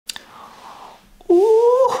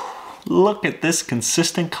look at this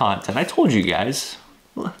consistent content. I told you guys,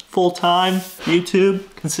 full-time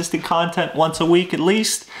YouTube, consistent content once a week at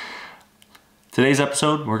least. Today's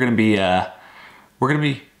episode, we're gonna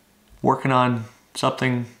be working on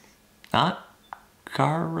something not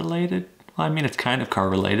car related. Well, I mean, it's kind of car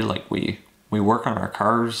related. Like we work on our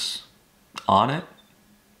cars on it.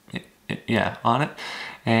 Yeah, on it.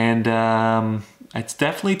 And it's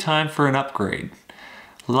definitely time for an upgrade.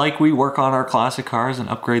 Like we work on our classic cars and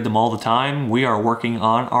upgrade them all the time, we are working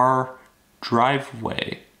on our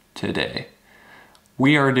driveway today.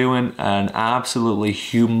 We are doing an absolutely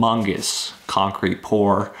humongous concrete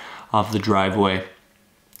pour of the driveway.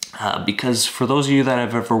 Because for those of you that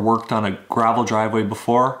have ever worked on a gravel driveway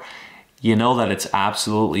before, you know that it's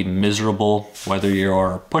absolutely miserable, whether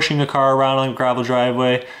you're pushing a car around on a gravel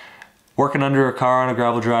driveway, working under a car on a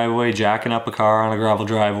gravel driveway, jacking up a car on a gravel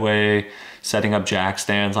driveway, setting up jack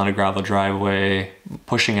stands on a gravel driveway,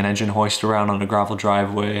 pushing an engine hoist around on a gravel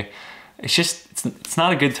driveway. It's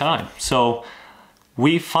not a good time. So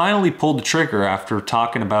we finally pulled the trigger after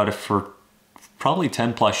talking about it for probably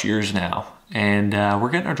 10 plus years now. And we're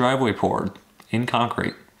getting our driveway poured in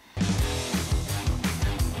concrete.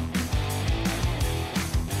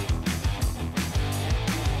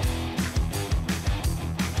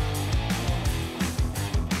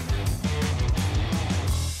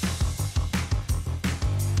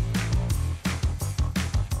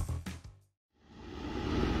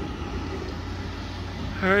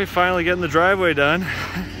 All right, finally getting the driveway done.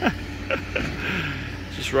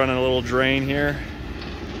 Just running a little drain here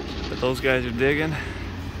that those guys are digging.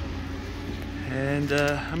 And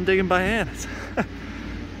I'm digging by hand.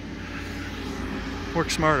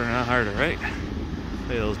 Work smarter, not harder, right?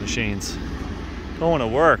 Look at those machines. Going to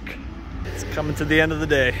work. It's coming to the end of the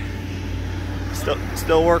day.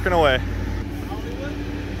 Still working away. Hollywood?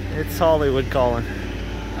 It's Hollywood calling.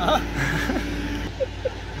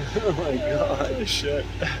 Oh my god. Shit.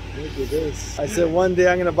 Look at this. I said one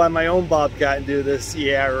day I'm gonna buy my own Bobcat and do this.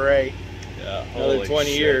 Yeah, right. Yeah. Another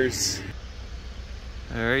 20 years.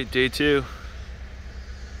 Alright, day 2.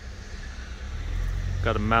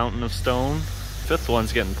 Got a mountain of stone. 5th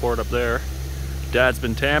one's getting poured up there. Dad's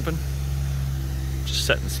been tamping. Just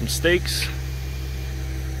setting some stakes.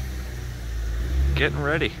 Getting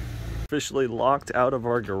ready. Officially locked out of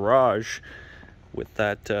our garage with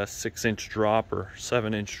that 6-inch drop or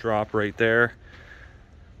 7-inch drop right there.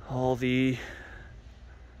 All the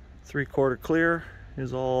 3/4 clear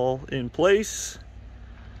is all in place.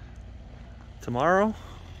 Tomorrow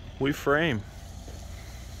we frame.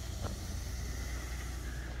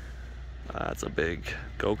 That's a big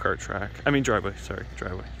go-kart track. I mean driveway, sorry,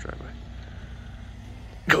 driveway.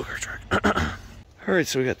 Go-kart track. All right,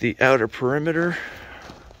 so we got the outer perimeter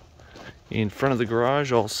in front of the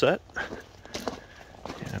garage all set.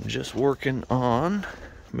 I'm just working on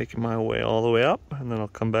making my way all the way up, and then I'll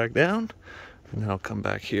come back down, and then I'll come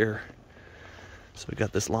back here. So we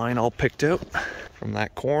got this line all picked out from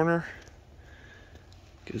that corner.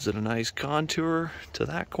 Gives it a nice contour to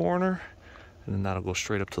that corner, and then that'll go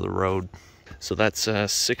straight up to the road. So that's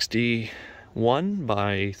 61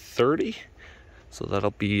 by 30. So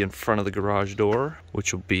that'll be in front of the garage door,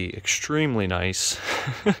 which will be extremely nice.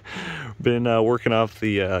 Been working off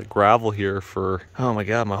the gravel here for, oh my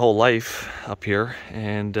god, my whole life up here.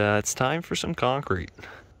 And it's time for some concrete.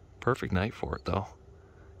 Perfect night for it though.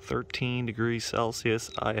 13 degrees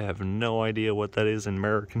Celsius. I have no idea what that is in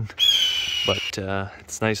American. But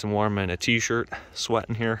it's nice and warm in a t-shirt,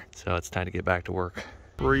 sweating here. So it's time to get back to work.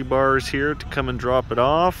 Rebars here to come and drop it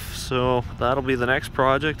off, so that'll be the next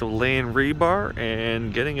project of laying rebar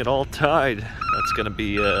and getting it all tied. That's gonna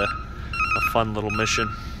be a fun little mission.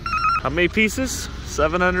 How many pieces?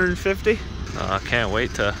 750? I can't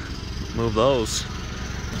wait to move those.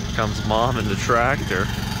 Here comes Mom in the tractor.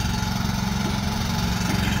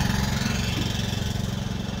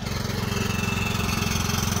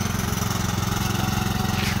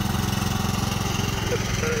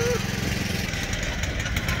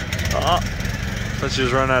 Oh, let's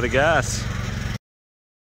just run out of gas.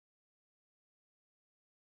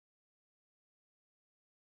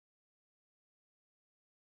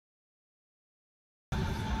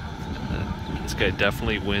 This guy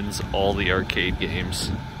definitely wins all the arcade games.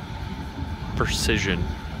 Precision.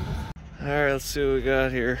 Alright, let's see what we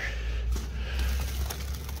got here.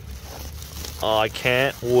 Oh, I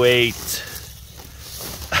can't wait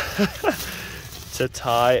to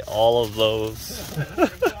tie all of those.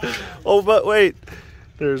 Oh, but wait.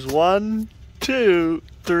 There's 1, 2,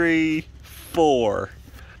 3, 4.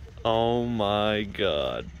 Oh my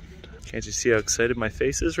god. Can't you see how excited my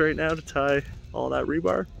face is right now to tie all that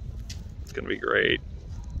rebar? It's gonna be great.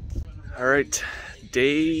 All right,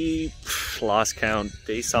 day, lost count,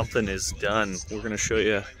 day something is done. We're gonna show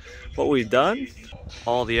you what we've done.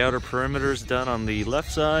 All the outer perimeters done on the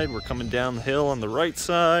left side. We're coming down the hill on the right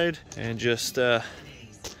side and just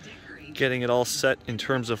getting it all set in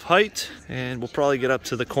terms of height. And we'll probably get up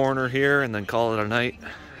to the corner here and then call it a night.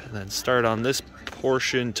 And then start on this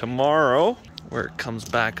portion tomorrow where it comes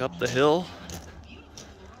back up the hill.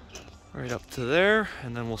 Right up to there,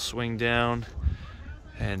 and then we'll swing down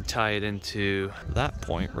and tie it into that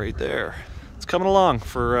point right there. It's coming along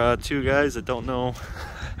for two guys that don't know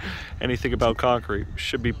anything about concrete.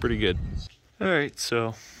 Should be pretty good. All right,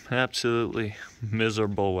 so absolutely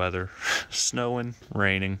miserable weather. Snowing,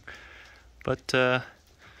 raining. But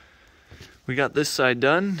we got this side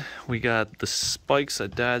done. We got the spikes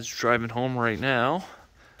that Dad's driving home right now.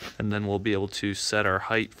 And then we'll be able to set our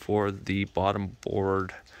height for the bottom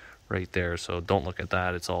board right there. So don't look at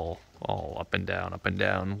that. It's all up and down, up and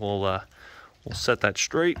down. We'll set that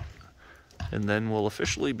straight, and then we'll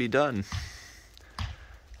officially be done.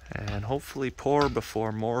 And hopefully pour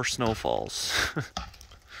before more snow falls.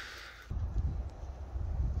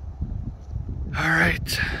 All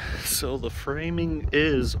right, so the framing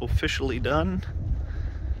is officially done.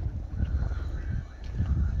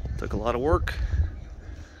 Took a lot of work,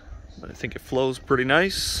 but I think it flows pretty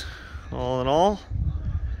nice, all in all.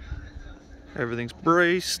 Everything's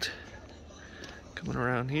braced. Coming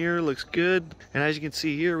around here, looks good. And as you can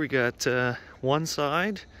see here, we got one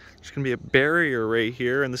side. There's gonna be a barrier right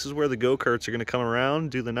here, and this is where the go-karts are gonna come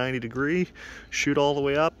around, do the 90-degree, shoot all the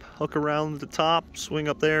way up, hook around the top, swing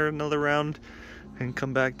up there another round, and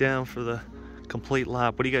come back down for the complete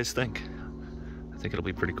lap. What do you guys think? I think it'll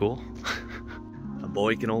be pretty cool. A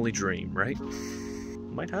boy can only dream, right?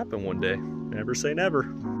 Might happen one day. Never say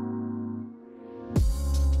never.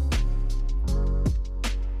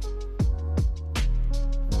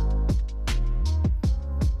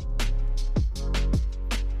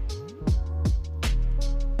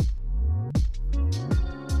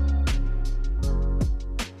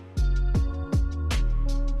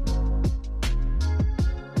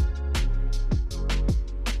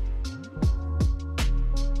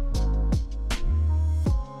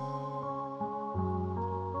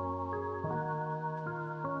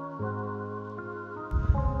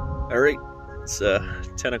 All right, it's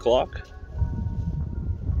 10 o'clock.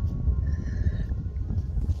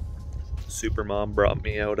 Supermom brought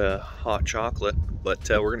me out a hot chocolate, but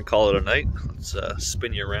we're gonna call it a night. Let's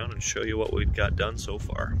spin you around and show you what we've got done so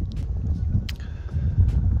far.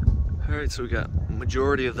 All right, so we got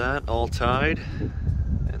majority of that all tied,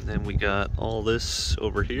 and then we got all this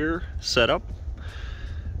over here set up,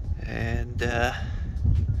 and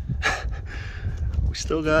we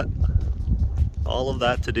still got all of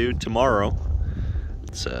that to do tomorrow.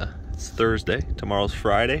 It's Thursday, tomorrow's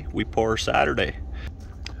Friday, we pour Saturday.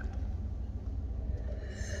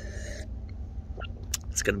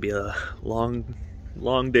 It's gonna be a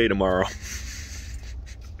long day tomorrow.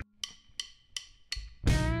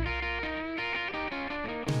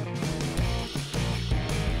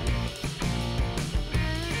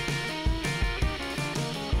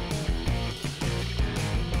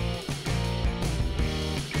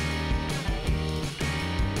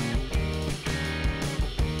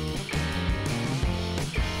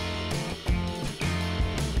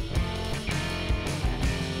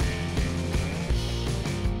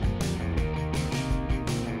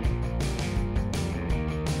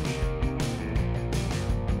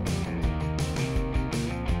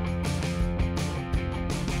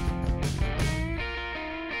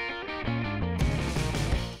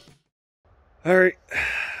 All right,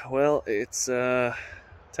 well, it's 10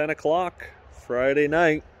 o'clock Friday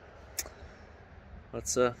night.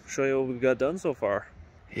 Let's show you what we've got done so far.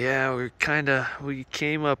 Yeah, we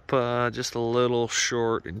came up just a little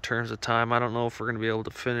short in terms of time. I don't know if we're gonna be able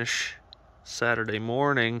to finish Saturday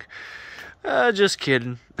morning. Just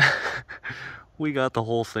kidding. We got the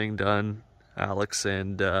whole thing done. Alex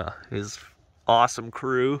and his awesome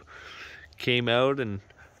crew came out and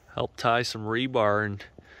helped tie some rebar, and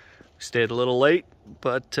stayed a little late,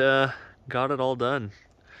 but got it all done.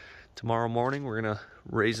 Tomorrow morning we're gonna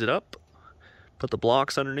raise it up, put the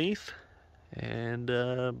blocks underneath,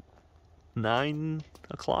 and 9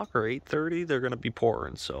 o'clock or 8:30 they're gonna be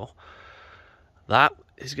pouring. So that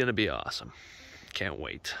is gonna be awesome. Can't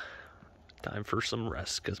wait. Time for some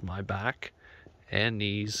rest because my back and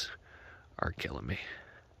knees are killing me.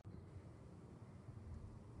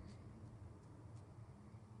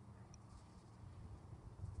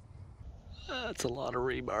 That's a lot of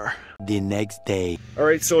rebar. The next day. All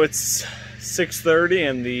right, so it's 6:30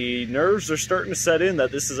 and the nerves are starting to set in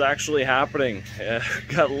that this is actually happening.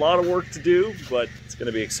 Got a lot of work to do, but it's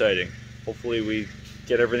gonna be exciting. Hopefully we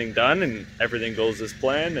get everything done and everything goes as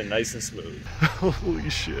planned and nice and smooth. Holy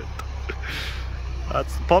shit.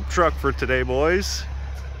 That's the pump truck for today, boys.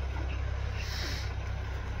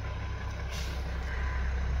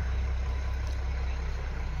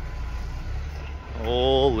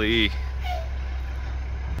 Holy.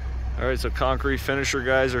 All right, so concrete finisher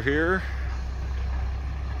guys are here.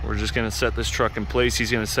 We're just gonna set this truck in place. He's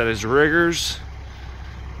gonna set his riggers.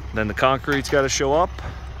 Then the concrete's gotta show up.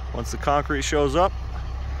 Once the concrete shows up,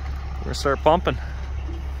 we're gonna start pumping.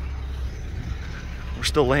 We're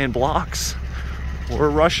still laying blocks. We're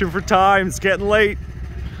rushing for time, it's getting late.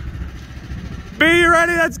 B, you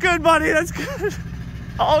ready? That's good, buddy, that's good.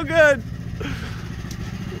 All good.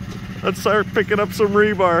 Let's start picking up some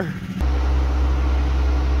rebar.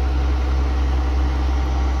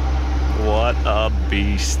 What a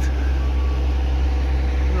beast.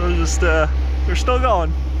 We're just, we're still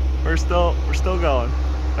going. We're still going.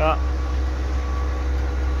 We're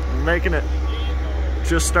making it.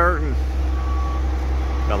 Just starting.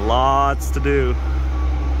 Got lots to do.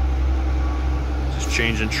 Just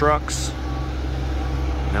changing trucks.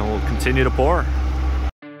 And then we'll continue to pour.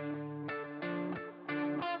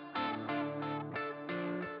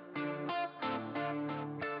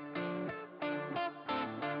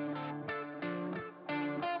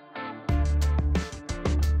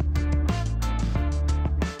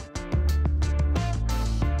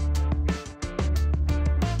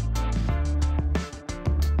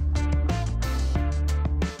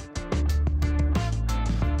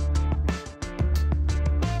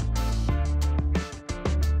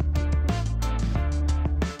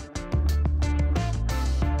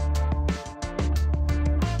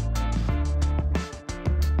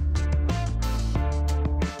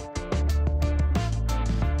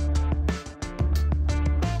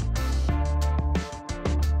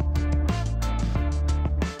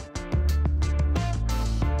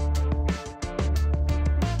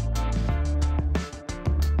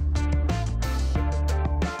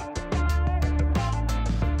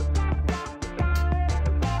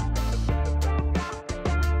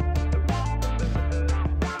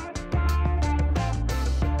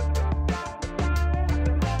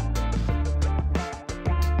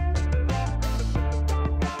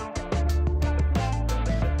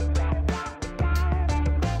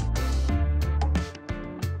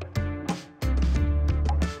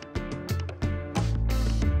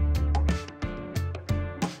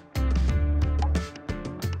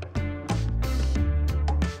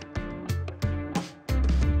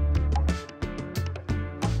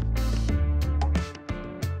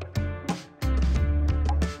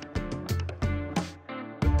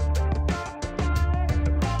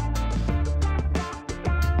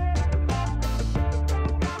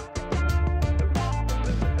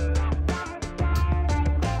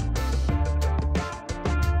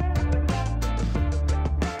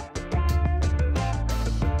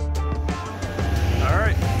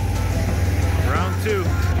 Two.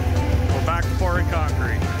 We're back to pouring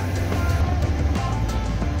concrete.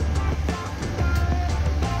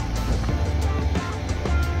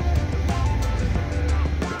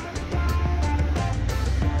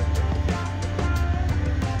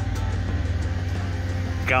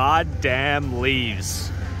 Goddamn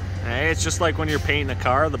leaves. Hey, it's just like when you're painting a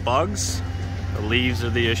car, the bugs, the leaves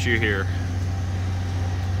are the issue here.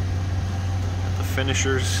 The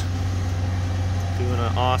finishers doing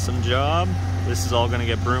an awesome job. This is all going to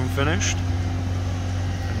get broom finished.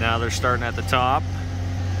 And now they're starting at the top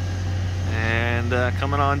and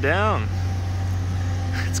coming on down.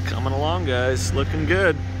 It's coming along, guys, looking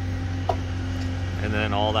good. And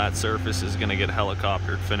then all that surface is going to get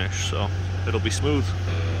helicoptered finished, so it'll be smooth.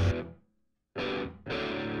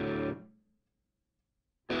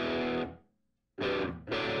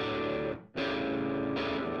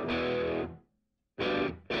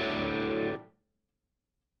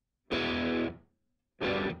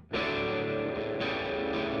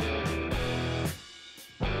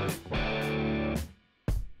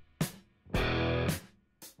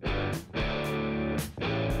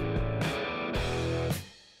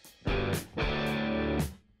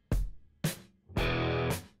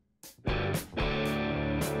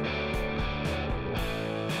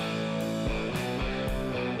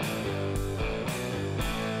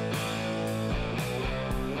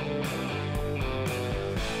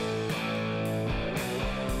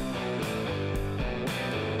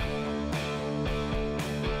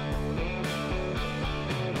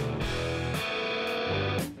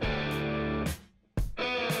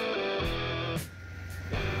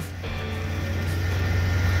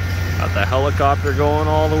 helicopter going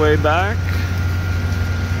all the way back.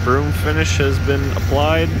 Broom finish has been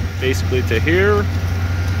applied basically to here.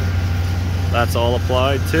 That's all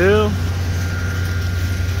applied too.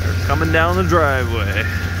 They're coming down the driveway.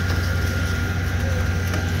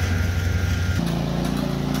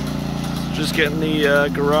 Just getting the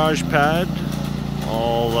garage pad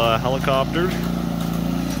all helicoptered.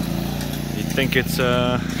 You'd think it's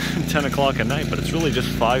 10 o'clock at night, but it's really just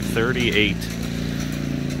 5:38.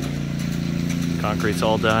 Concrete's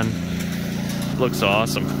all done. Looks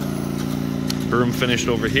awesome. Broom finished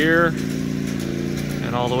over here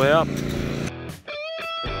and all the way up.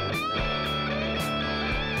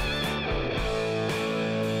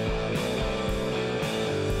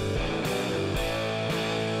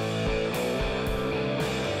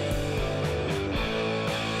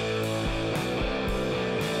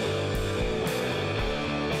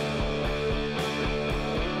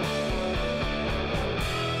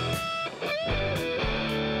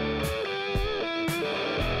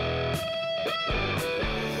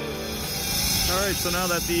 Alright, so now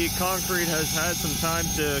that the concrete has had some time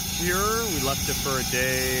to cure, we left it for a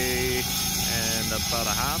day and about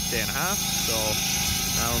a half, day and a half. So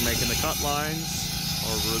now we're making the cut lines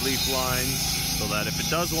or relief lines so that if it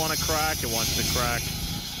does want to crack, it wants to crack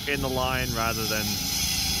in the line rather than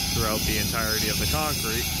throughout the entirety of the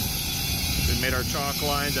concrete. We made our chalk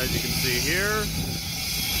lines, as you can see here.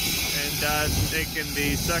 And Dad's making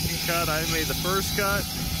the second cut. I made the first cut.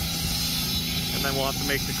 And then we'll have to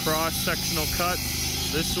make the cross-sectional cut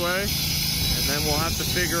this way. And then we'll have to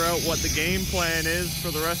figure out what the game plan is for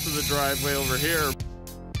the rest of the driveway over here.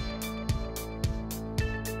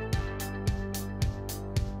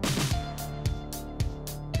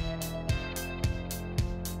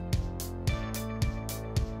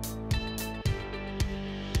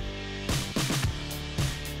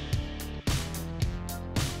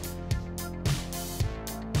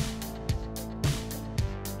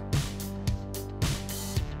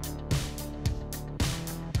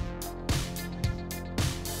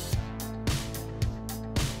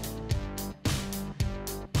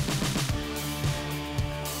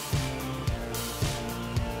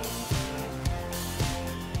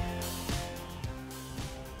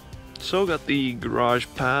 So got the garage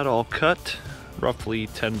pad all cut, roughly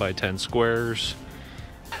 10 by 10 squares.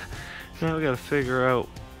 Now we gotta figure out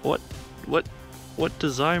what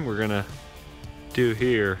design we're gonna do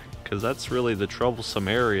here, because that's really the troublesome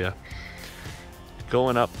area.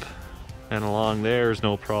 Going up and along there is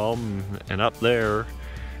no problem, and up there,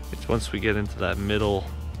 it's once we get into that middle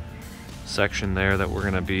section there that we're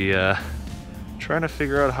gonna be trying to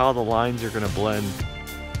figure out how the lines are gonna blend.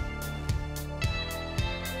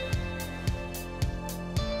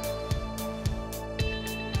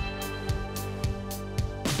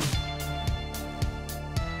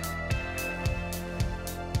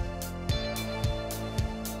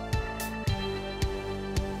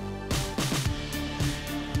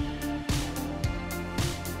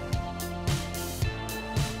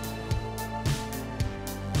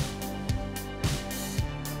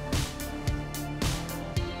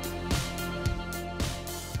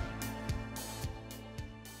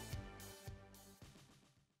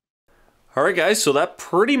 Alright guys, so that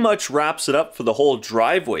pretty much wraps it up for the whole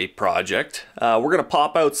driveway project. We're going to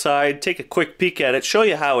pop outside, take a quick peek at it, show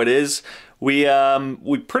you how it is. We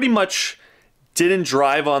pretty much didn't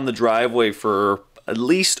drive on the driveway for at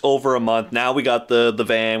least over a month. Now we got the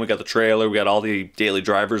van, we got the trailer, we got all the daily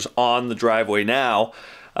drivers on the driveway now.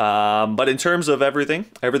 But in terms of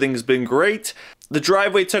everything's been great. The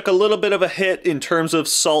driveway took a little bit of a hit in terms of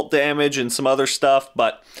salt damage and some other stuff,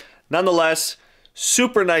 but nonetheless,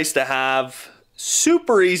 super nice to have,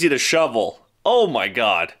 super easy to shovel. Oh my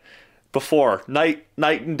god. Before, night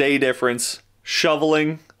and day difference.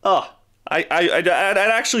 Shoveling. Oh, I'd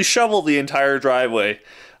actually shovel the entire driveway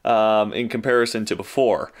in comparison to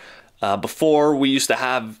before. Before, we used to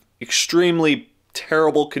have extremely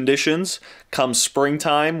terrible conditions come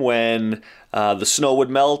springtime when the snow would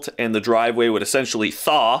melt and the driveway would essentially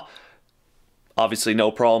thaw. Obviously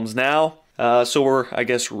no problems now. So we're, I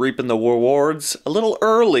guess, reaping the rewards a little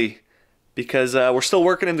early because we're still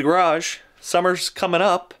working in the garage. Summer's coming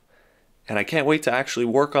up, and I can't wait to actually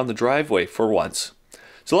work on the driveway for once.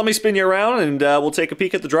 So let me spin you around, and we'll take a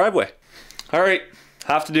peek at the driveway. All right,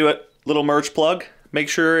 have to do it. Little merch plug. Make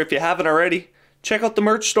sure, if you haven't already, check out the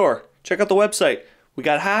merch store. Check out the website. We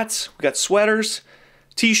got hats, we got sweaters,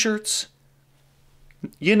 t-shirts.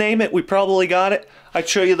 You name it, we probably got it. I'd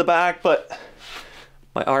show you the back, but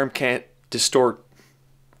my arm can't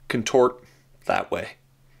contort that way.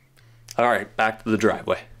 All right, back to the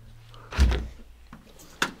driveway.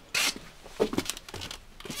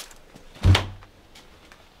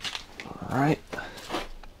 All right.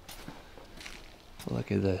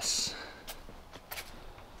 Look at this.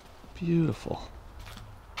 Beautiful.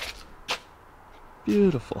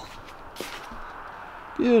 Beautiful.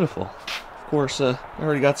 Beautiful. Of course, I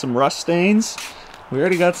already got some rust stains. We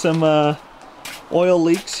already got some oil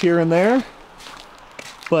leaks here and there.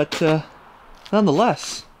 But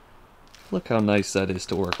nonetheless, look how nice that is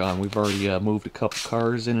to work on. We've already moved a couple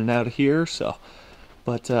cars in and out of here, so.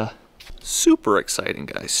 But super exciting,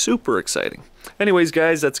 guys. Super exciting. Anyways,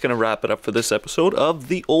 guys, that's going to wrap it up for this episode of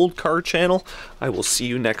the Old Car Channel. I will see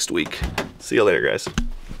you next week. See you later, guys.